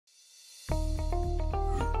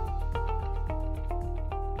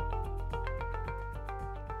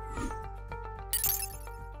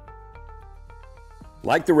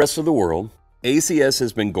Like the rest of the world, ACS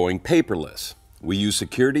has been going paperless. We use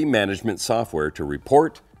security management software to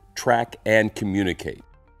report, track, and communicate.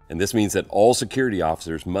 And this means that all security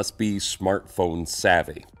officers must be smartphone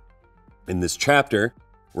savvy. In this chapter,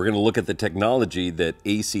 we're going to look at the technology that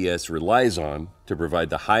ACS relies on to provide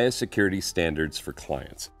the highest security standards for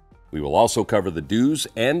clients. We will also cover the do's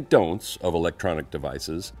and don'ts of electronic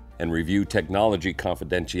devices and review technology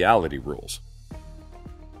confidentiality rules.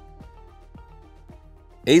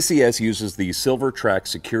 ACS uses the SilverTrack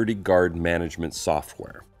Security Guard Management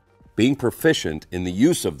software. Being proficient in the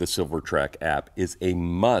use of the SilverTrack app is a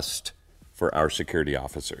must for our security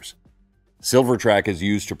officers. SilverTrack is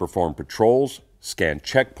used to perform patrols, scan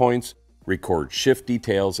checkpoints, record shift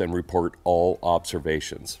details, and report all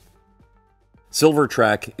observations.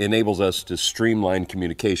 SilverTrack enables us to streamline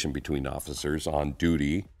communication between officers on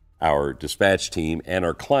duty, our dispatch team, and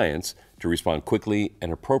our clients to respond quickly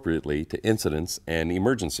and appropriately to incidents and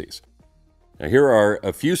emergencies. Now, here are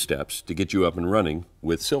a few steps to get you up and running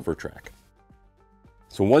with SilverTrack.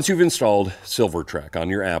 So once you've installed SilverTrack on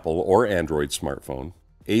your Apple or Android smartphone,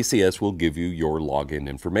 ACS will give you your login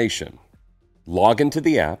information. Log into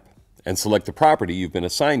the app and select the property you've been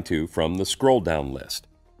assigned to from the scroll-down list.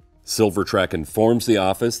 SilverTrack informs the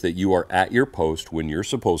office that you are at your post when you're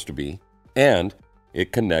supposed to be, and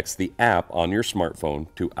it connects the app on your smartphone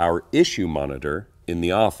to our issue monitor in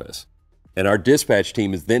the office. And our dispatch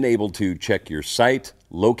team is then able to check your site,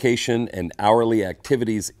 location, and hourly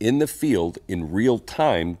activities in the field in real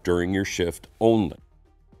time during your shift only.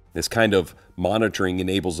 This kind of monitoring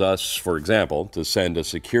enables us, for example, to send a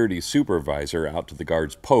security supervisor out to the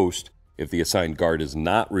guard's post if the assigned guard is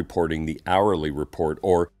not reporting the hourly report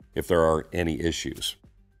or if there are any issues.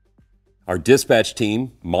 Our dispatch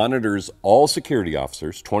team monitors all security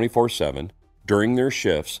officers 24/7 during their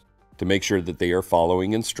shifts to make sure that they are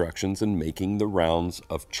following instructions and making the rounds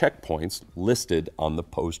of checkpoints listed on the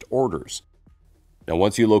post orders. Now,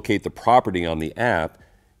 once you locate the property on the app,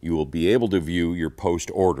 you will be able to view your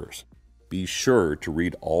post orders. Be sure to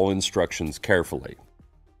read all instructions carefully.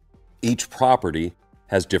 Each property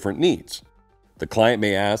has different needs. The client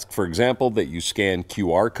may ask, for example, that you scan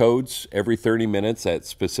QR codes every 30 minutes at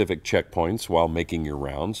specific checkpoints while making your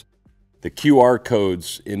rounds. The QR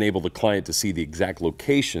codes enable the client to see the exact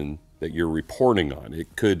location that you're reporting on.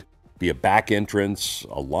 It could be a back entrance,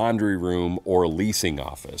 a laundry room, or a leasing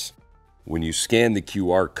office. When you scan the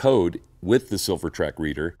QR code with the SilverTrack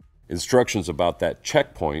reader, instructions about that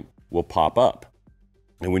checkpoint will pop up.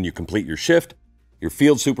 And when you complete your shift, your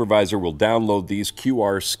field supervisor will download these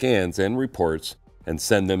QR scans and reports and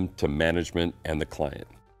send them to management and the client.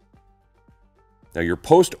 Now, your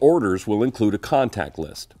post orders will include a contact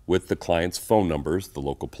list with the client's phone numbers, the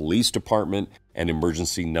local police department, and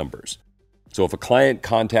emergency numbers. So if a client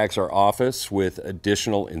contacts our office with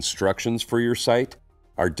additional instructions for your site,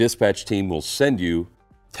 our dispatch team will send you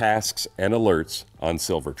tasks and alerts on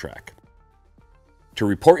SilverTrack. To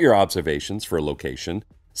report your observations for a location,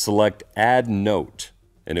 select Add Note,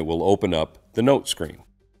 and it will open up the note screen.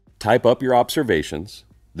 Type up your observations,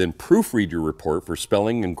 then proofread your report for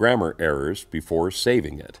spelling and grammar errors before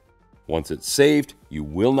saving it. Once it's saved, you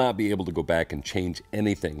will not be able to go back and change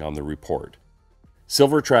anything on the report.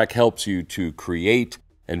 SilverTrack helps you to create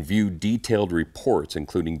and view detailed reports,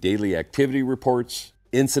 including daily activity reports,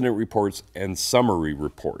 incident reports, and summary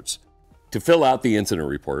reports. To fill out the incident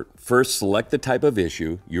report, first select the type of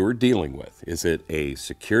issue you're dealing with. Is it a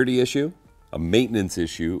security issue, a maintenance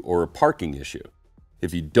issue, or a parking issue?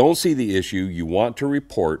 If you don't see the issue you want to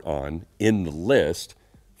report on in the list,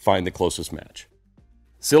 find the closest match.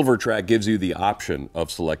 SilverTrack gives you the option of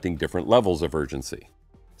selecting different levels of urgency.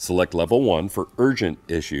 Select level 1 for urgent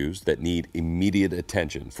issues that need immediate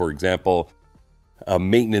attention. For example, a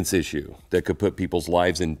maintenance issue that could put people's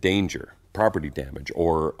lives in danger, property damage,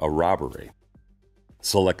 or a robbery.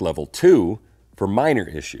 Select level 2 for minor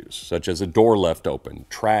issues, such as a door left open,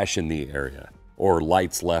 trash in the area, or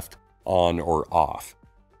lights left on or off.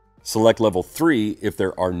 Select level 3 if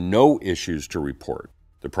there are no issues to report.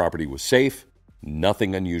 The property was safe,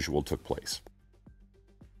 nothing unusual took place.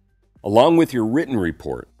 Along with your written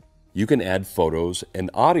report, you can add photos and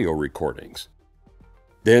audio recordings.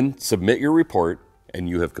 Then submit your report and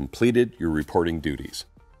you have completed your reporting duties.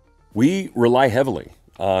 We rely heavily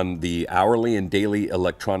on the hourly and daily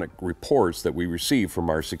electronic reports that we receive from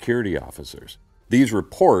our security officers. These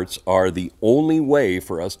reports are the only way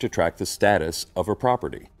for us to track the status of a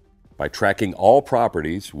property. By tracking all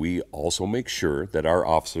properties, we also make sure that our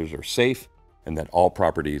officers are safe and that all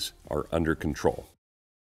properties are under control.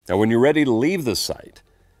 Now, when you're ready to leave the site,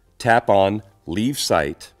 tap on Leave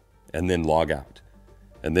Site and then log out.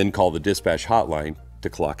 And then call the dispatch hotline to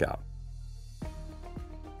clock out.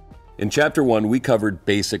 In Chapter 1, we covered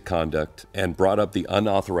basic conduct and brought up the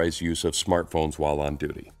unauthorized use of smartphones while on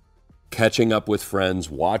duty. Catching up with friends,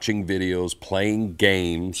 watching videos, playing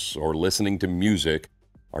games, or listening to music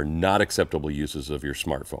are not acceptable uses of your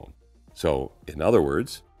smartphone. So, in other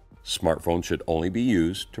words, smartphones should only be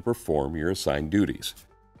used to perform your assigned duties.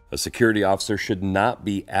 A security officer should not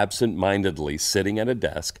be absent-mindedly sitting at a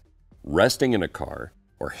desk, resting in a car,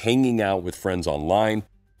 or hanging out with friends online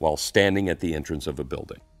while standing at the entrance of a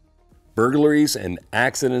building. Burglaries and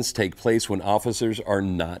accidents take place when officers are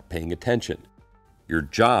not paying attention. Your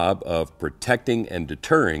job of protecting and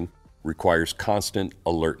deterring requires constant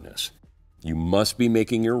alertness. You must be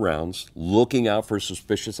making your rounds, looking out for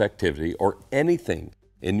suspicious activity or anything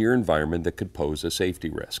in your environment that could pose a safety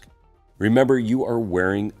risk. Remember, you are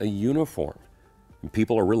wearing a uniform, and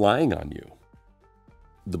people are relying on you.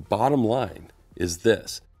 The bottom line is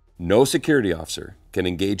this: no security officer can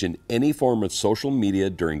engage in any form of social media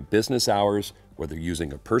during business hours, whether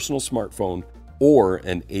using a personal smartphone or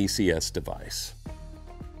an ACS device.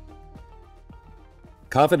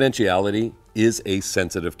 Confidentiality is a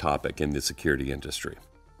sensitive topic in the security industry.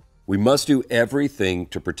 We must do everything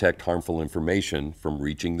to protect harmful information from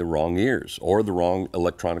reaching the wrong ears or the wrong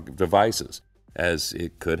electronic devices, as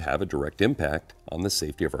it could have a direct impact on the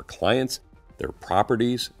safety of our clients, their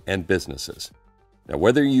properties, and businesses. Now,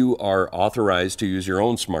 whether you are authorized to use your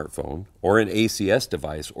own smartphone or an ACS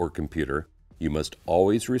device or computer, you must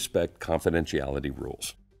always respect confidentiality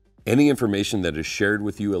rules. Any information that is shared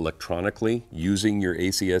with you electronically using your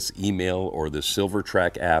ACS email or the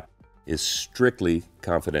SilverTrack app is strictly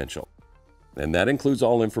confidential. And that includes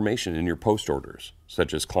all information in your post orders,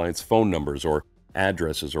 such as clients' phone numbers or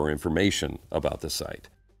addresses or information about the site.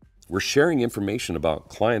 We're sharing information about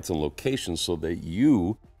clients and locations so that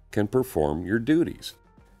you can perform your duties.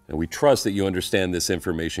 And we trust that you understand this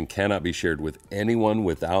information cannot be shared with anyone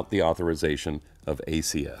without the authorization of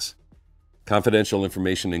ACS. Confidential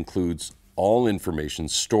information includes all information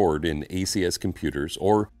stored in ACS computers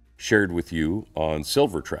or shared with you on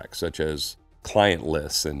SilverTrack, such as client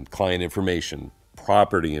lists and client information,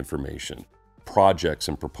 property information, projects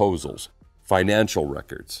and proposals, financial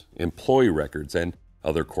records, employee records, and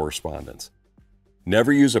other correspondence.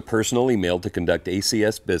 Never use a personal email to conduct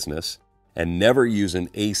ACS business, and never use an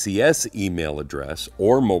ACS email address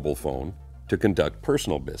or mobile phone to conduct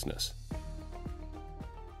personal business.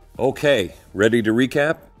 Okay, ready to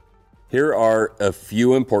recap? Here are a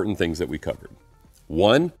few important things that we covered.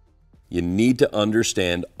 1, you need to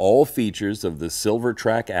understand all features of the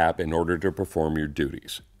SilverTrack app in order to perform your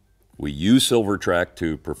duties. We use SilverTrack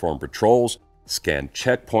to perform patrols, scan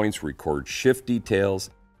checkpoints, record shift details,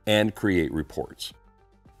 and create reports.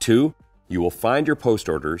 2, you will find your post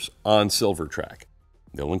orders on SilverTrack.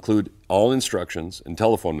 They'll include all instructions and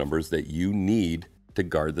telephone numbers that you need to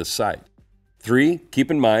guard the site. 3,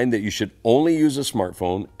 keep in mind that you should only use a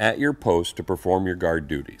smartphone at your post to perform your guard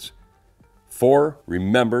duties. 4,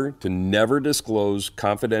 remember to never disclose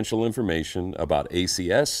confidential information about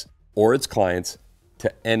ACS or its clients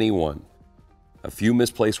to anyone. A few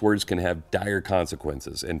misplaced words can have dire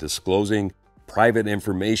consequences, and disclosing private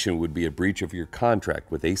information would be a breach of your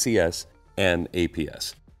contract with ACS and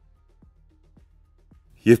APS.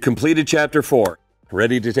 You've completed Chapter 4.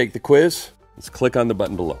 Ready to take the quiz? Let's click on the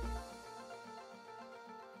button below.